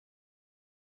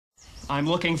I'm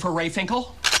looking for Ray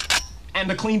Finkel and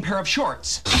a clean pair of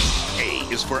shorts. A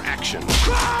is for action.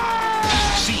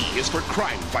 C is for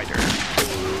crime fighter.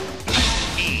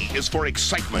 E is for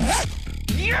excitement.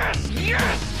 Yes,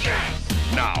 yes,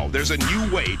 yes! Now, there's a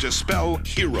new way to spell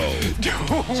hero.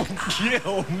 Don't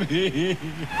kill me.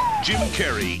 Jim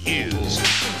Carrey is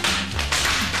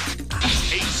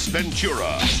Ace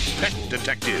Ventura, Pet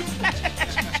Detective.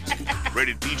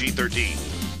 Rated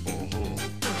PG-13.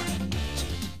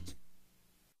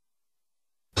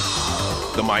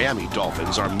 The Miami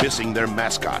Dolphins are missing their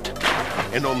mascot,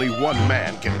 and only one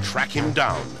man can track him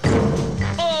down.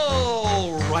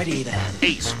 Alrighty then.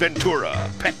 Ace Ventura,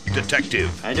 Pet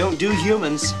Detective. I don't do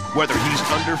humans. Whether he's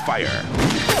under fire,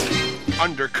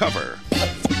 undercover,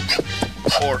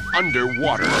 or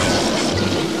underwater,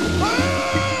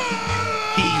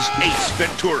 he's Ace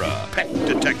Ventura, Pet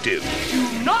Detective.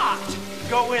 Do not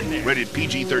go in there. Rated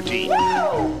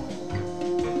PG-13.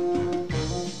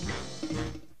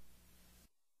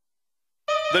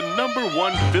 The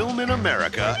 #1 film in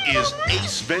America is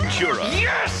Ace Ventura.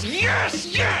 Yes, yes,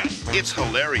 yes! It's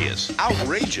hilarious,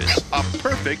 outrageous, a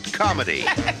perfect comedy.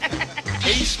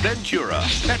 Ace Ventura,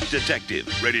 Pet Detective,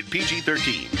 rated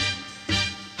PG-13.